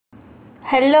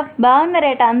Hello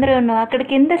బాగున్నారేట అందరూ అక్కడ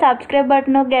కింద సబ్స్క్రైబ్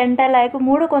బటన్ గంట లైక్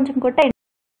మూడు కొంచెం కొట్టండి.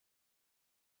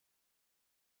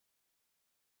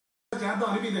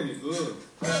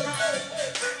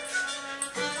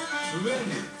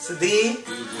 సుధీ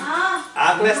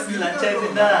ఆకలేస్తుంది. లంచ్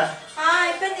అయిపోయిందా?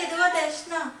 అయిపోయింది. ఇదిగో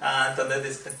తెచ్చిన. తొందరగా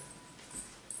తీసుకుని.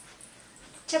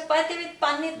 Chapati with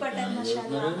paneer butter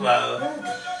masala.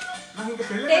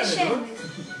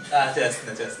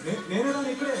 చేస్తున్నా.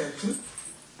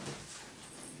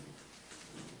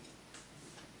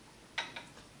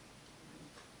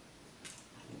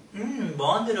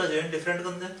 బాగుంది. రోజు ఏం డిఫరెంట్ గా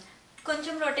ఉంది.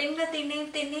 కొంచెం రొటీన్ గా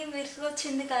తిని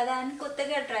విసుగొచ్చింది కదా అని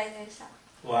కొత్తగా ట్రై చేసా.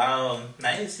 వావ్,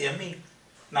 నైస్, యమ్మీ.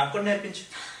 నాకు కూడా నేర్పించు.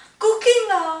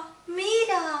 కుకింగ్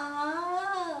మీరా?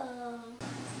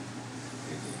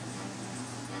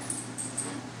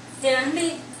 ఏమండి,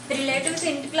 రిలేటివ్స్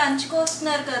ఇంటికి లంచ్కి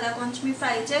వస్తున్నారు కదా, కొంచెం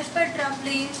ఫ్రై చేసి పెట్టరా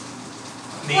ప్లీజ్.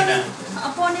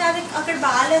 పోనీ అది అక్కడ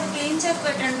బాగాలేదు, క్లీన్ చేసి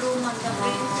పెట్టండి రూమ్ అంతా.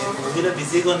 మూవీలో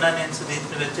బిజీగా ఉన్నా నేను. సుధీర్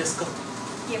నువ్వు వచ్చేసుకో.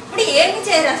 ఎప్పుడు ఏమి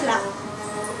చేయరు అసలు.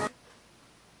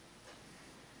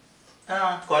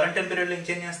 క్వారంటైన్ పీరియడ్ లో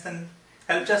ఇంకేం చేస్తాను,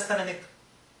 హెల్ప్ చేస్తాను నీకు.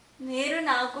 మీరు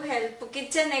నాకు హెల్ప్.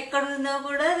 కిచెన్ ఎక్కడ ఉందో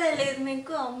కూడా తెలియదు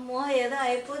మీకు. అమ్మో, ఏదో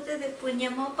అయిపోతుంది.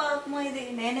 పుణ్యమో పాపమో ఇది.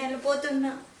 నేను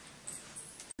వెళ్ళిపోతున్నా.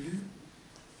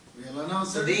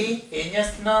 సుధీ, ఏం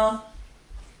చేస్తున్నావు?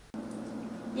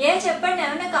 ఏం చెప్పండి,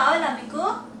 ఏమైనా కావాలా మీకు?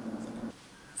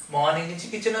 మార్నింగ్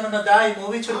నుంచి కిచెన్ ఉన్నదా? ఈ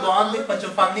మూవీ చూడు, బాగుంది,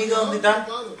 కొంచెం ఫన్నీగా ఉంది.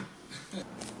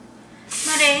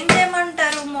 మరి ఏం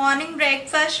చేయమంటారు? మార్నింగ్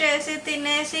బ్రేక్ఫాస్ట్ చేసి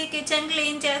తినేసి కిచెన్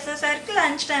క్లీన్ చేసేసరికి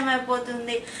లంచ్ టైం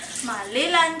అయిపోతుంది. మళ్ళీ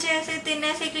లంచ్ చేసి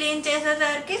తినేసి క్లీన్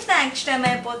చేసేసరికి స్నాక్స్ టైం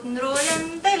అయిపోతుంది.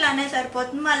 రోజంతా ఇలానే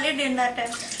సరిపోతుంది. మళ్ళీ డిన్నర్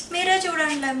టైం. మీరే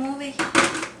చూడండి మూవీ.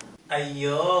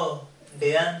 అయ్యో,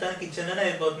 డే అంతా కిచెన్ లోనే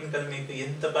అయిపోతుంది కదా మీకు.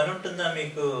 ఎంత పని ఉంటుందా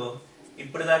మీకు?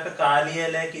 ఇప్పుడు దాకా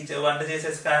ఖాళీయలే, కిచెన్ వంట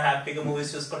చేసేసి హ్యాపీగా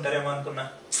మూవీస్ చూసుకుంటారేమో అనుకున్నా.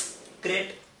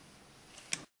 Great.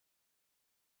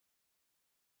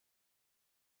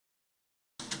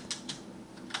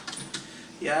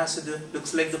 Yeah, Sudhu,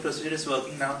 looks like the procedure is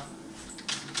working now.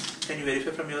 Can you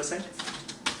verify from your side?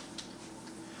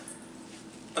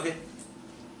 Okay.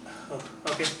 Oh,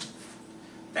 okay.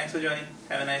 Thanks for joining.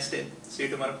 Have a nice day. See you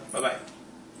tomorrow. Bye-bye.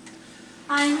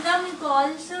 ఇంకా మీ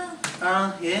calls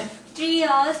ఏ 3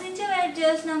 hours నుంచి wait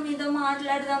చేస్తున్నా మీతో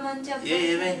మాట్లాడదామని చెప్పి.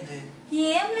 ఏమైంది?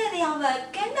 ఏం లేదు, ఆ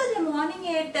వర్క్ ఏంటి అసలు. మార్నింగ్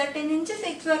 8:30 నుంచి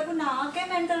 6 వరకు నాకే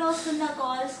మెంటల్ వస్తుంది ఆ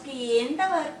కాల్స్ కి. ఏంట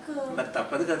వర్క్? మరి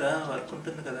తప్పదు కదా, వర్క్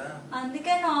ఉంటుంది కదా.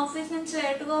 అందుకే నా ఆఫీస్ నుంచి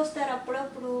లేట్ గా వస్తారు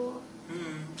అప్పుడప్పుడు.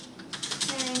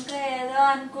 నేను ఇంకా ఏదో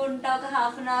అనుకుంటా, ఒక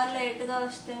 1/2 hour లేట్ గా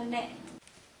వస్తుండే.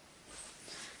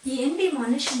 ఏంటి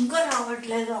మనిషి ఇంకా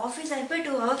రావట్లేదు? ఆఫీస్ అయిపోయి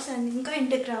 2 hours అండి, ఇంకా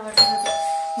ఇంటికి రావట్లేదు.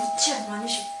 వచ్చాడు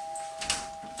మనిషి.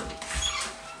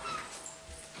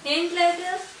 ఏంటి లేదు?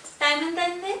 టైం ఎంత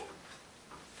అయింది?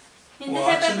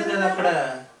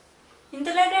 ఇంత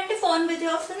లేట్ అంటే ఫోన్ బిజీ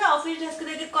వస్తుంది. ఆఫీస్ డెస్క్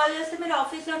దగ్గర కాల్ చేస్తే మీరు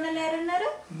ఆఫీస్ లోనే లేరన్నారు.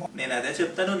 నేను అదే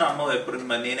చెప్తాను, నా అమ్మ ఎప్పుడు.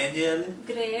 మరి నేనేం చేయాలి?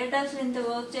 గ్రేట్, అసలు ఇంత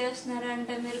వర్క్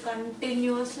చేస్తున్నారంటే మీరు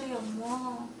కంటిన్యూస్లీ. అమ్మో,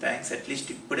 థ్యాంక్స్. అట్లీస్ట్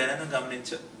ఇప్పుడైనా నువ్వు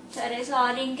గమనించు. సరే,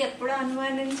 సారీ. ఇంకెప్పుడు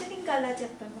అనుమానించి ఇంకా అలా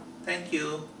చెప్పాను. Thank you.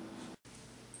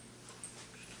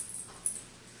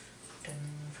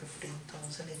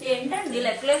 10,000-15,000. ఏంటండి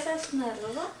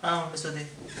లెక్కలేసేస్తున్నారు? సుధీ,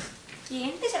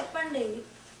 ఏంటి చెప్పండి.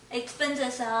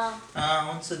 ఎక్స్పెన్సెసా?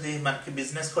 అవును సుధీ, మనకి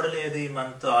బిజినెస్ కూడా లేదు ఈ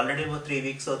మంత్. ఆల్రెడీ 3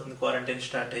 weeks అవుతుంది క్వారంటైన్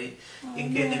స్టార్ట్ అయ్యి.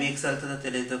 ఇంకెన్ని వీక్స్ అవుతుందో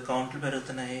తెలియదు. కౌంట్లు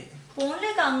పెరుగుతున్నాయి. ఫోన్లే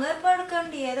కంగారు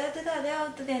పడకండి, ఏదైతుందో అదే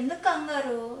అవుతుంది. ఎందుకు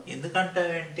కంగారు?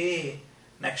 ఎందుకంటావేంటి?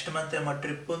 నెక్స్ట్ మంత్ ఏమో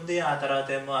ట్రిప్ ఉంది, ఆ తర్వాత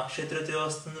ఏమో అక్షయ తృతీయ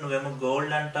వస్తుంది. నువ్వేమో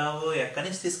గోల్డ్ అంటావు. ఎక్కడి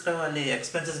నుంచి తీసుకురావాలి?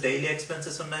 ఎక్స్పెన్సెస్, డైలీ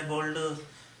ఎక్స్పెన్సెస్ ఉన్నాయి గోల్డ్.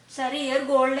 సరే, ఇయర్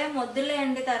గోల్డ్ ఏం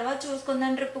వద్దులేండి, తర్వాత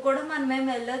చూసుకుందాం. ట్రిప్ కూడా మనమేం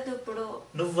వెళ్ళొద్దు ఇప్పుడు.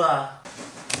 నువ్వా?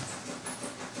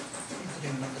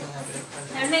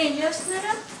 ఏం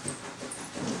చేస్తున్నారా?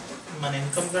 మన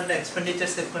ఇన్కమ్ కంటే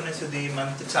ఎక్స్పెండిచర్స్ ఎక్కువ సుధీ.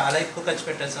 మంత్ చాలా ఎక్కువ ఖర్చు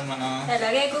పెట్టేసాం మనం.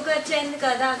 ఎలాగే ఎక్కువ ఖర్చు అయింది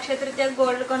కదా. అక్షయ తృతీయ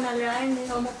గోల్డ్ కొనాలి రాయండి,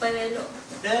 30,000.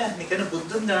 నీకైనా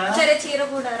బుద్ధి ఉందా? సరే, చీర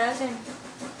కూడా రాసండి.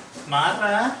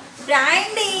 మారా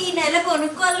రాయండి, ఈ నెల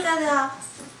కొనుక్కోవాలి కదా.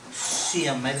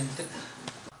 అమ్మాయి,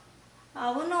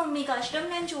 అవును, మీ కష్టం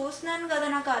నేను చూస్తున్నాను కదా,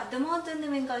 నాకు అర్థమవుతుంది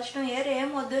మీ కష్టం. ఇయర్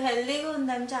ఏం వద్దు, హెల్దీగా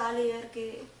ఉందని చాలా ఇయర్ కి.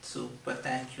 Super,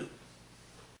 thank you.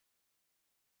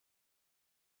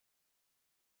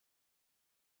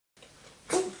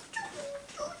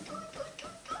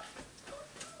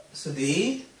 సుధీ,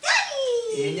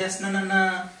 ఏం చేస్తున్నానన్నా?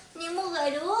 నిమ్ము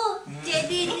గారు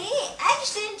చేతిని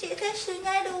యాక్సిడెంట్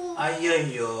చేసేస్తున్నాడు.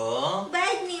 అయ్యయ్యో,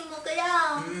 బ్యాడ్ నిమ్ము కదా.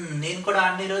 నేను కూడా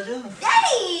ఆడిన రోజు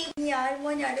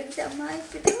అడుగుతామా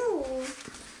ఇప్పుడు?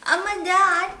 అమ్మదా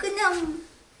ఆడుకుందాం,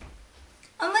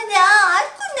 అమ్మదా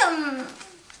ఆడుకుందాం.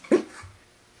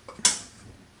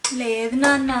 లేదు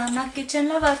నాన్న, నాకు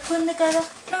కిచెన్లో వర్క్ ఉంది కదా,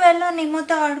 నువ్వు వెళ్ళా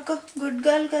నిమ్మతో ఆడుకో, గుడ్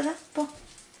గర్ల్ కదా, పో.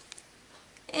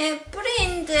 ఎప్పుడు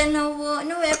ఇంతే నువ్వు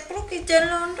ఎప్పుడు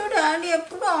కిచెన్లో ఉంటావు, డాడీ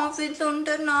ఎప్పుడు ఆఫీస్లో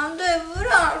ఉంటారు, నాతో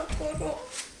ఎవరు ఆడుకోరు.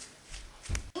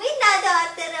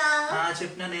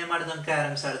 చెప్పినా ఏం ఆడదాం?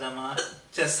 క్యారమ్స్ ఆడదామా,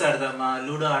 చెస్ ఆడదామా,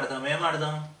 లూడో ఆడదాం, ఏం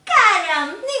ఆడదాం?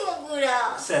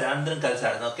 సరే అందరం కలిసి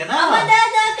ఆడదాం, ఓకేనా?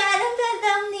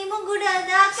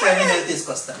 సరే నేను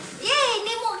తీసుకొస్తాను.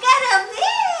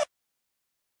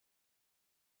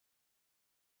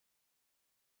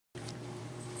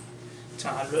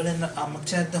 చాలా రోజులు అమ్మకు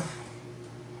చేద్దాం.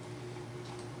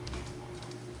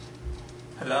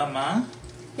 హలో అమ్మా.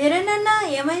 ఏరేనన్నా,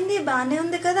 ఏమైంది? బానే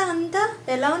ఉంది కదా అంతా,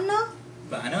 ఎలా ఉన్నావు?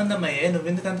 బానే ఉందమ్మా.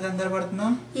 నువ్వెందుకు అంత కంగారు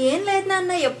పడుతున్నావు? ఏం లేదు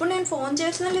నాన్న, ఎప్పుడు నేను ఫోన్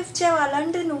చేసినా లిఫ్ట్ చేయవు,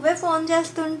 అలాంటిది నువ్వే ఫోన్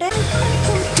చేస్తుంటే.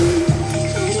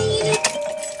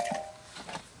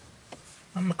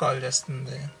 అమ్మ కాల్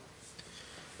చేస్తుంది.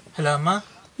 హలో అమ్మా.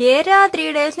 ఏరా 3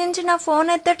 days నుంచి నా ఫోన్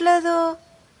ఎత్తట్లేదు.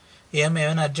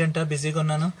 ఏమైనా అర్జెంటా? బిజీగా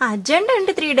ఉన్నాను. అర్జెంట్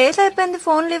అంటే 3 days అయిపోయింది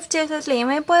ఫోన్ లిఫ్ట్ చేసి. అసలు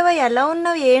ఏమైపోయావా, ఎలా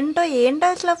ఉన్నావు, ఏంటో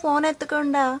అసలు ఫోన్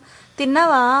ఎత్తకుండా.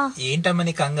 తిన్నావా? ఏంటమ్మా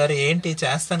నీ కంగారు? ఏంటి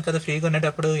చేస్తాను కదా ఫ్రీగా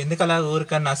ఉండేటప్పుడు, ఎందుకు అలా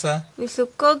ఊరికన్నా అసా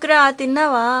విసుక్కోగ్రా.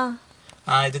 తిన్నావా?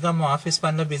 ఇదిగో అమ్మ ఆఫీస్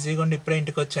పనిలో బిజీగా ఉండి ఇప్పుడే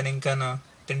ఇంటికి వచ్చాను, ఇంకాను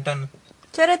తింటాను.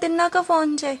 సరే తిన్నాక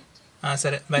ఫోన్ చేయి.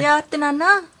 సరే బాయ్. జాగ్రత్త నాన్న.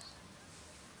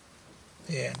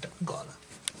 ఏంట గోల.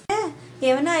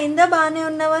 ఏమైనా అయిందా? బానే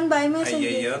ఉన్నావని భయం వేసింది.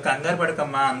 అయ్యో కంగారు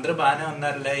పడకమ్మా, అందరూ బానే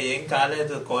ఉన్నారులే, ఏం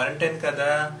కాలేదు. క్వారంటైన్ కదా,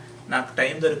 నాకు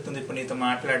టైం దొరుకుతుంది ఇప్పుడు నీతో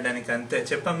మాట్లాడడానికి, అంతే.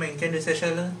 చెప్పమ్మా ఇంకేంటి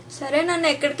విశేషాలు? సరే నన్ను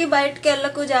ఎక్కడికి బయటకు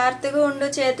వెళ్ళకు, జాగ్రత్తగా ఉండు,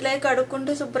 చేతులే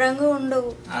కడుక్కుంటూ శుభ్రంగా ఉండు,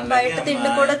 బయట తిండి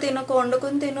కూడా తినకు,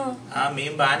 వండుకుని తిను.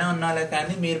 మేము బానే ఉన్నాలే,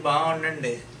 కానీ మీరు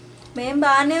బాగుండండి. మేం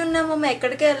బానే ఉన్నామమ్మా,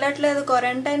 ఎక్కడికి వెళ్ళట్లేదు,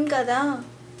 క్వారంటైన్ కదా.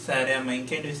 సరే అమ్మా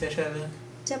ఇంకేంటి విశేషాలు?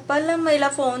 చెప్పాలమ్మా, ఇలా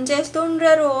ఫోన్ చేస్తూ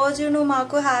ఉండరా రోజు, నువ్వు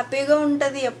మాకు హ్యాపీగా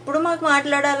ఉంటది, ఎప్పుడు మాకు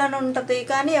మాట్లాడాలని ఉంటది,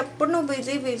 కానీ ఎప్పుడు నువ్వు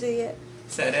బిజీయే.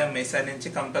 సరే అమ్మ, ఈసారి నుంచి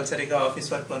కంపల్సరీగా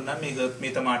ఆఫీస్ వర్క్ ఉన్నా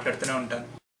మీతో మాట్లాడుతూనే ఉంటాను.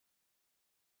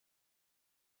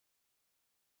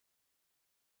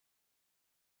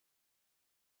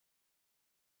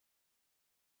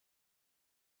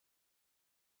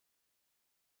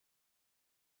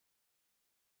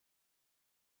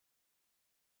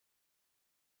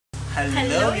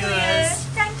 Hello viewers,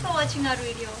 thanks for watching our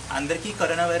video. అందరికీ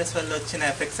కరోనా వైరస్ వల్ల వచ్చిన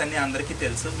ఎఫెక్ట్స్ అన్ని అందరికీ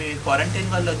తెలుసు. మీ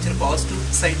క్వారంటైన్ వల్ల వచ్చిన పాజిటివ్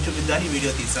సైడ్ చూపిద్దామని ఈ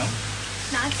వీడియో తీసాం.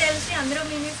 నాకు తెలిసి అందరూ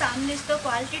మీ ఫ్యామిలీస్తో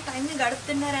క్వాలిటీ టైంని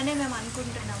గడుపుతున్నారని మేము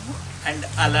అనుకుంటున్నాము. అండ్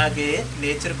అలాగే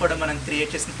నేచర్ కూడా మనం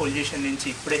క్రియేట్ చేసిన పొల్యూషన్ నుంచి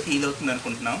ఇప్పుడే హీల్ అవుతుంది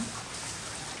అనుకుంటున్నాం.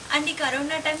 అండ్ ఈ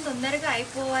కరోనా టైం తొందరగా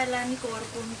అయిపోవాలని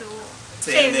కోరుకుంటూ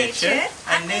Save nature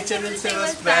and nature will save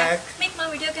us back. మీకు మా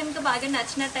వీడియో కనుక బాగా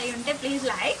నచ్చినట్టు అయి ఉంటే please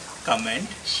like, comment,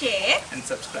 share and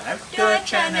subscribe to our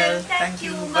channel. Thank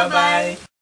you. Bye bye.